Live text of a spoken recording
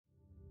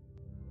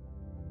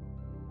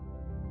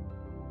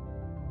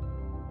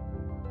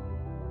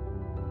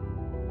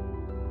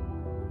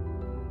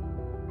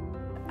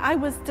I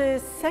was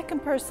the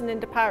second person in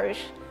the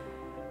parish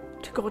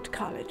to go to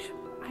college.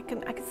 I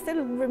can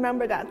still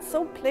remember that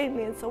so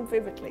plainly and so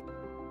vividly.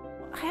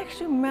 I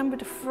actually remember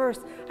the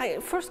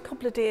first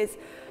couple of days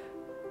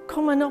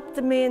coming up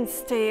the main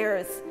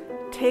stairs,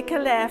 take a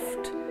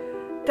left,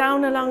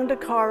 down along the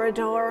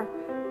corridor,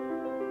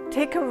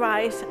 take a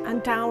right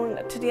and down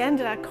to the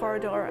end of that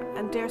corridor,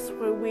 and there's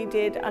where we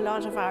did a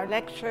lot of our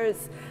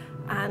lectures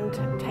and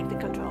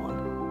technical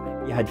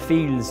drawing. You had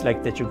fields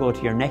like that you go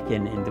to your neck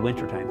in the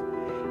winter time,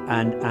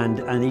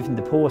 and even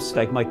the posts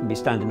like mightn't be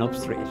standing up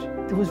straight.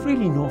 There was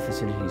really no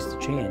facilities to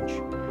change,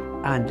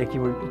 and like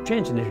you were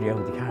changing literally out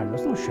of the car. There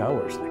was no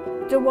showers.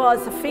 There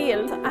was a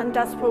field, and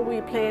that's where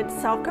we played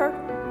soccer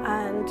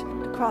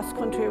and the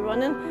cross-country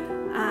running,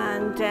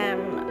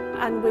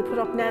 and we put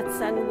up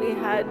nets, and we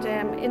had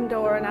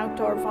indoor and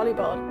outdoor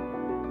volleyball.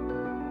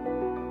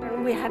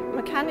 And we had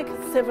mechanical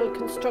civil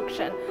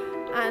construction,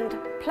 and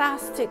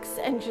plastics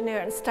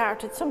engineering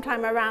started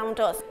sometime around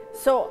us.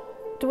 So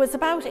there was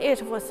about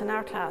 8 of us in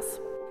our class.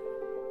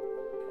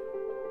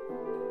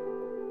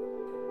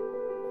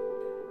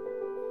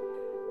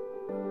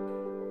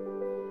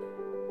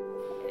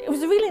 It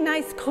was a really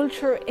nice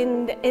culture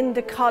in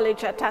the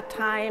college at that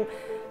time,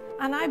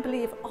 and I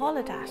believe all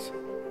of that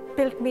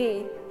built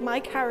me, my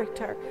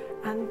character,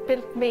 and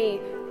built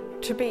me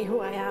to be who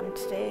I am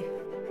today.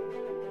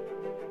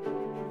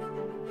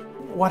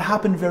 What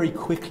happened very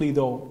quickly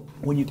though,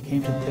 when you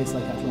came to a place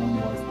like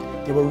Athlone,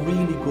 was they were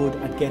really good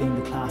at getting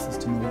the classes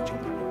to know each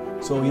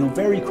other. So,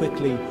 very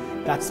quickly,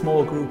 that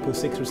small group of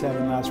 6 or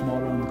 7 lads from all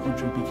around the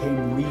country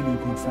became really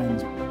good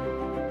friends.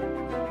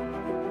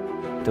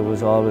 There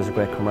was always a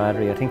great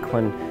camaraderie. I think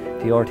when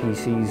the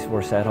RTCs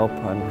were set up,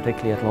 and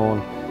particularly at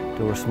Athlone,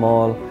 they were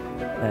small,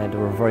 they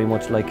were very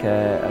much like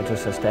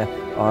just a step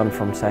on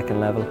from second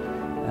level,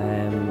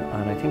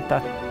 and I think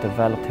that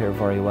developed here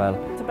very well.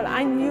 But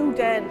I knew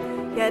then,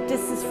 yeah,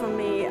 this is for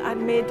me. I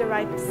made the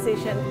right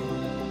decision.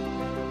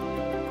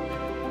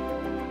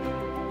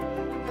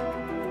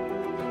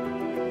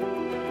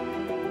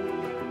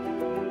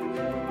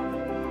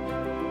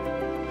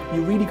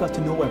 You really got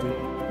to know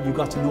everyone. You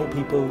got to know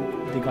people,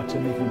 they got to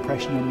make an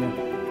impression on you,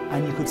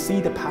 and you could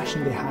see the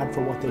passion they had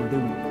for what they were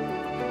doing.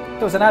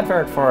 There was an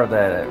advert for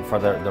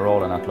the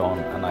role in Athlone,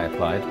 and I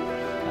applied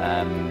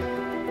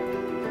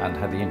and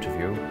had the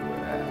interview,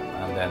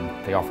 and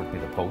then they offered me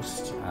the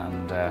post,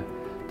 and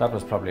that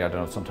was probably, I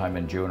don't know, sometime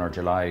in June or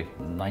July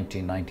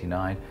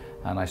 1999,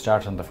 and I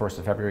started on the 1st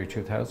of February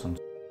 2000.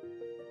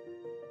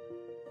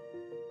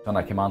 When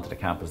I came onto the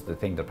campus, the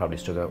thing that probably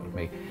stood out with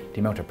me,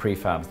 the amount of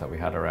prefabs that we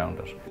had around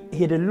it. He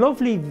had a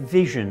lovely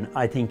vision,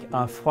 I think,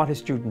 of what a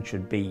student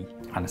should be.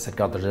 And I said,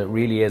 God, there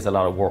really is a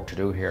lot of work to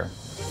do here. I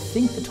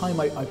think the time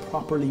I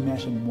properly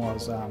met him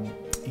was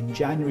in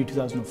January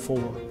 2004.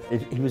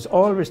 He was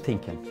always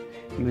thinking.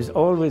 He was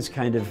always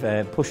kind of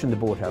pushing the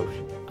boat out.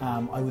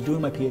 I was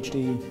doing my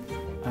PhD,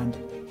 and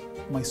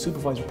my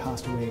supervisor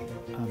passed away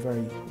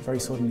very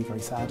suddenly, very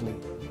sadly.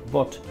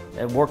 But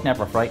work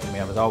never frightened me.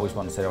 I was always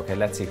one to say, okay,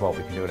 let's see what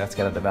we can do. Let's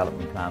get a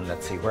development plan.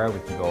 Let's see where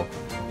we can go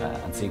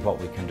and see what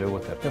we can do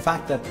with it. The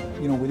fact that,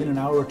 within an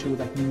hour or two of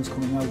that news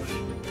coming out,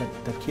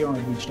 that Kieran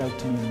had reached out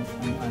to me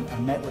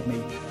and met with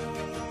me,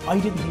 I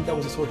didn't think that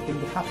was the sort of thing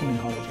that happened in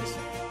colleges.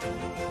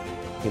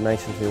 He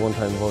mentioned to me one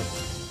time about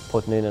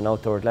putting in an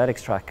outdoor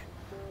athletics track,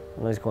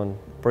 and I was going,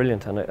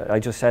 brilliant. And I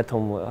just said to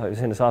him, I was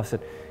in his office,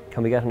 said,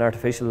 can we get an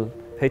artificial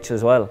pitch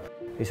as well?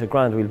 He said,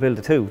 grand, we'll build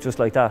it too, just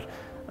like that.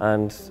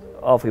 And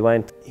off we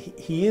went.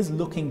 He is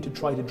looking to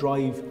try to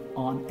drive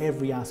on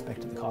every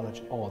aspect of the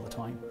college all the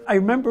time. I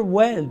remember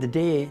well the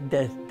day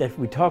that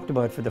we talked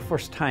about it for the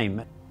first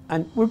time,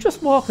 and we're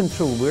just walking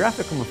through. We were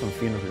after coming from a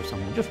funeral or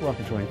something, just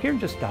walking through, and Kieran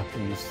just stopped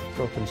and he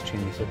stroked his chin.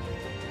 He said,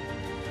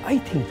 I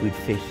think we'd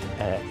fit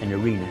an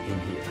arena in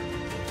here.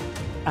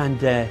 And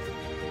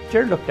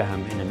Ger looked at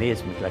him in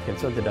amazement, and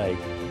so did I.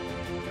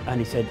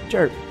 And he said,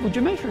 Ger, would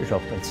you measure it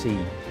up and see?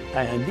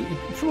 And he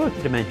threw out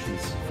the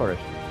dimensions for it.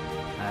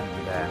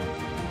 And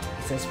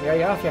he says, are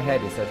you off your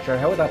head? He said, sure,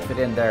 how would that fit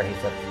in there? He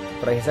said,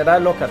 but he said, I'll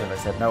look at it. I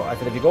said, no. I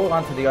said, if you go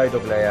onto the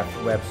IAAF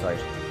website,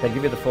 they'll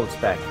give you the full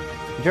spec.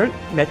 Ger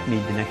met me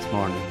the next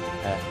morning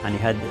and he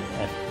had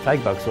a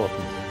flag box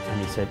open,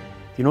 and he said,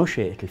 you know,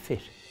 Shay, it'll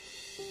fit.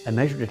 I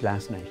measured it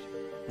last night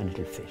and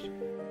it'll fit.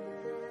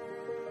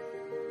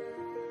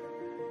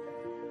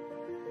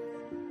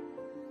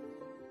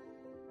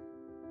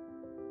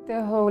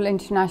 The whole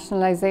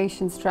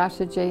internationalisation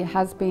strategy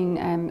has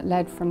been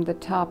led from the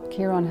top.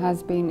 Kieran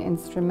has been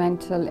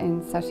instrumental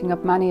in setting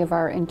up many of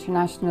our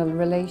international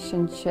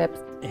relationships.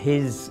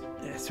 His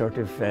sort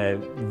of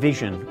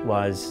vision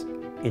was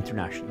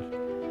international.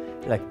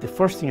 Like, the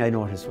first thing I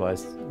noticed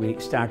was we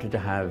started to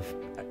have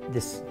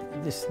this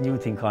new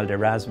thing called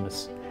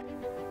Erasmus.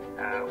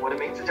 我的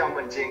名字叫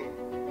孟京，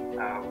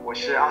我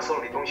是阿宋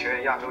理工学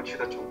院亚洲区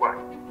的主管，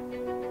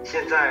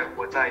现在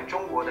我在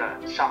中国的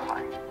上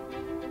海。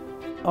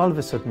 All of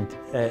a sudden,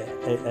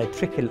 a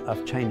trickle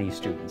of Chinese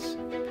students.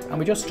 And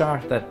we just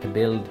started to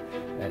build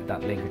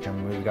that linkage,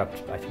 and we got,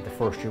 I think the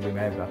first year we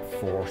may have got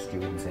 4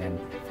 students in.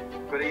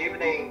 Good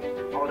evening,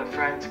 all the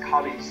friends,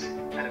 colleagues,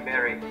 and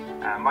Mary.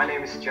 My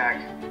name is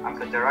Jack. I'm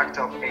the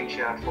Director of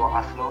Asia for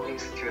Athlone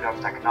Institute of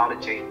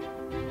Technology.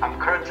 I'm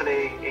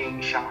currently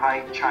in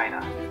Shanghai,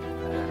 China.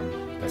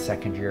 The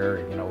second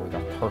year, we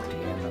got 30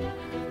 in,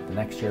 and the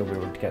next year we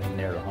were getting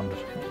near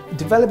 100.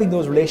 Developing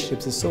those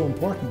relationships is so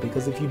important,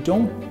 because if you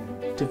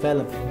don't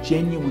develop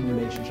genuine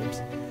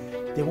relationships,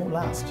 they won't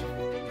last.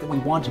 We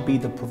want to be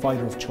the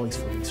provider of choice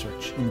for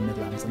research in the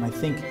Midlands, and I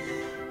think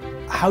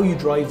how you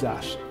drive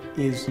that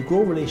is you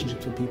grow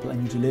relationships with people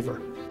and you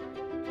deliver.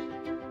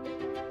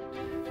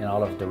 In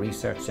all of the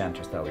research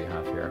centres that we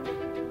have here,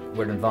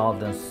 we're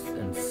involved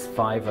in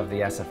 5 of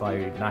the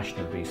SFI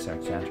national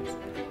research centres.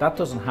 That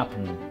doesn't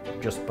happen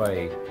just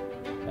by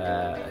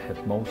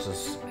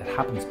hypnosis. It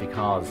happens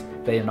because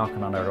they're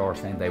knocking on our door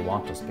saying they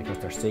want us, because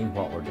they're seeing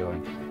what we're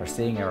doing. They're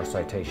seeing our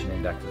citation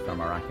indexes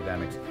from our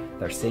academics.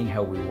 They're seeing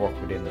how we work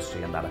with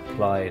industry and that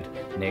applied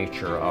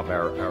nature of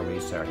our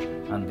research.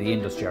 And the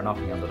industry are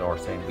knocking on the door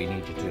saying, we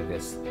need you to do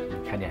this.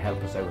 Can you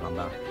help us out on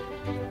that?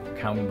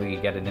 Can we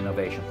get an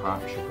innovation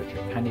partnership with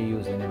you? Can you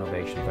use an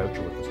innovation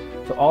voucher with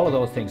us? So all of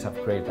those things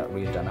have created that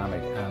real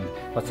dynamic. And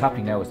what's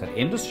happening now is that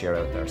industry are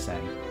out there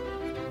saying,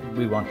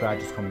 we want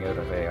graduates coming out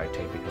of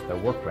AIT because they're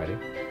work ready,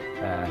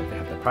 they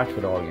have the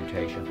practical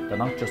orientation. They're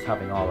not just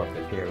having all of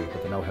the theory,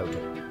 but they know how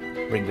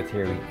to bring the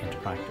theory into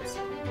practice.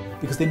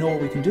 Because they know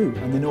what we can do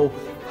and they know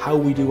how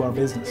we do our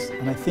business.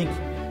 And I think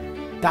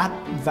that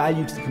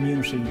value to the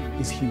community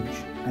is huge,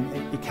 and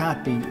it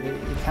can't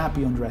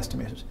be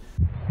underestimated.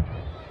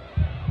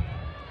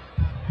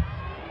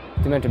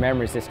 The amount of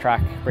memories this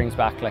track brings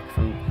back,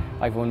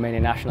 I've won many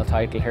national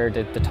title here,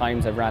 the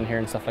times I've ran here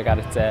and stuff like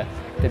that,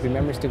 there'd be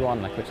memories to go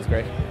on, which is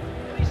great.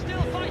 He's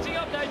still fighting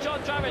up now,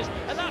 John Travis,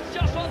 and that's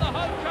just what the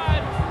home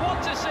crowd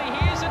want to see.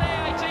 He is an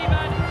AIT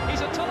man,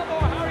 he's a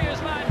Tullamore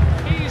Harriers man,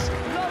 he's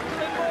local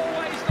in more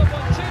ways than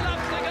one. 2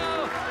 laps to go,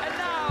 and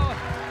now...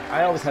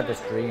 I always had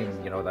this dream,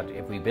 that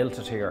if we built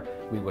it here,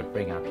 we would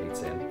bring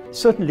athletes in.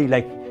 Suddenly,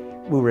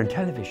 we were in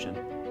television.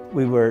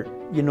 We were,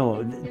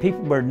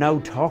 people were now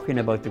talking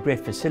about the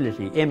great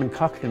facility. Eamon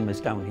Coughlin was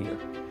down here.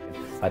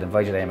 I'd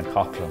invited Eamon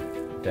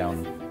Coughlin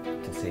down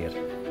to see it.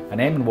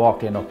 And Eamon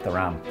walked in up the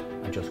ramp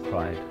and just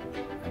cried.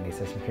 And he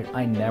says,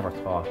 I never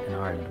thought in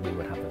Ireland we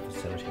would have a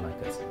facility like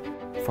this.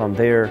 From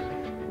there,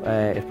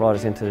 it brought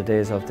us into the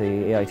days of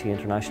the AIT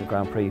International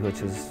Grand Prix,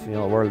 which is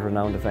a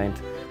world-renowned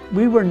event.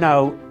 We were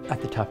now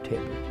at the top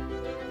table.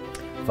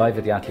 5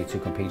 of the athletes who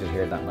competed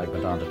here that night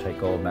went on to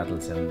take gold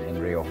medals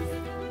in Rio.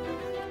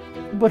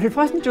 But it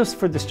wasn't just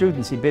for the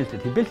students he built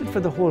it for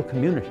the whole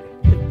community.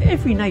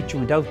 Every night you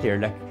went out there,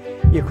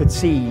 you could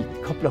see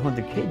a couple of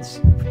 100 kids.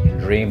 They can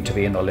dream to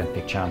be an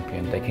Olympic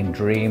champion, they can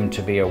dream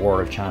to be a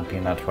world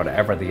champion at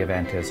whatever the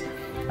event is.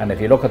 And if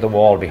you look at the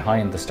wall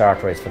behind the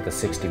start race for the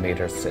 60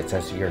 metres, it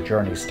says your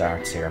journey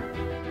starts here.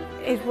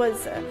 It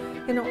was, a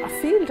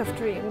field of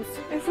dreams.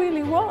 It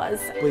really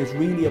was. But it's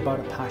really about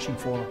a passion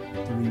for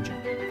the region,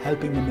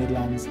 helping the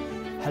Midlands,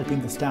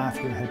 helping the staff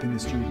here, helping the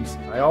students.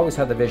 I always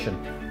had the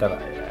vision that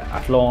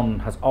Athlone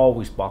has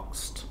always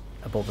boxed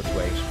above its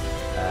weight,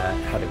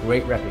 had a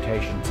great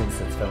reputation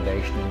since its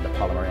foundation in the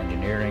polymer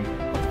engineering.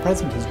 What the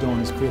President has done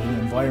is create an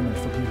environment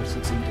for people to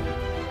succeed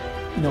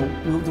in.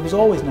 There was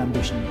always an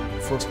ambition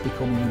for us to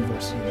become a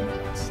university in the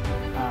Midlands.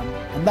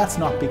 And that's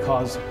not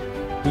because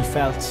we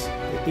felt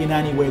in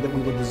any way that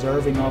we were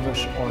deserving of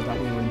it or that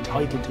we were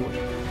entitled to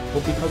it,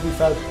 but because we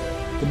felt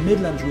the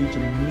Midlands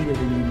region needed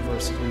a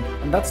university.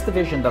 And that's the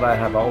vision that I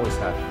have always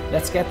had.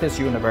 Let's get this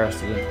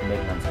university into the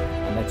Midlands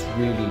and let's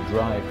really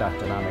drive that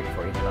dynamic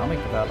for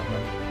economic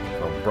development,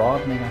 for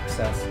broadening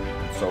access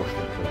and social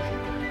inclusion.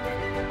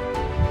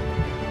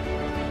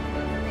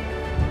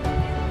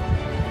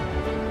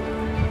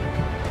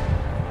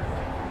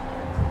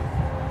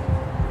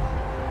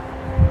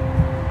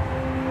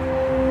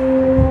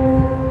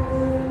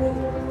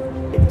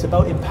 It's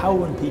about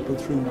empowering people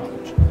through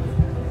knowledge.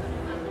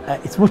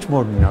 It's much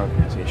more than an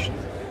organisation.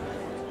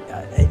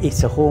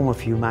 It's a home of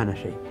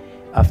humanity,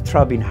 of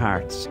throbbing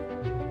hearts.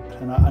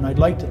 And I'd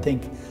like to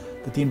think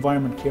that the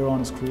environment Kieran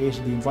has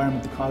created, the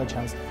environment the college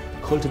has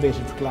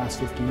cultivated for the last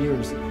 50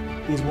 years,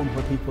 is one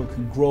where people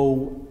can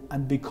grow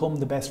and become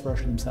the best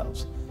version of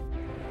themselves.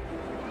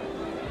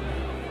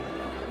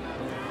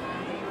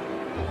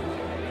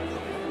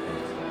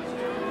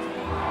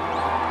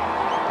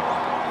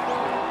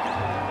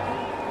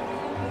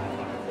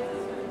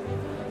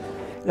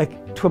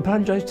 To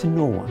apologise to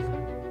no one.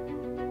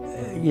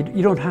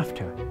 You don't have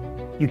to.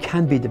 You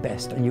can be the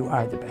best and you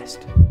are the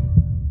best.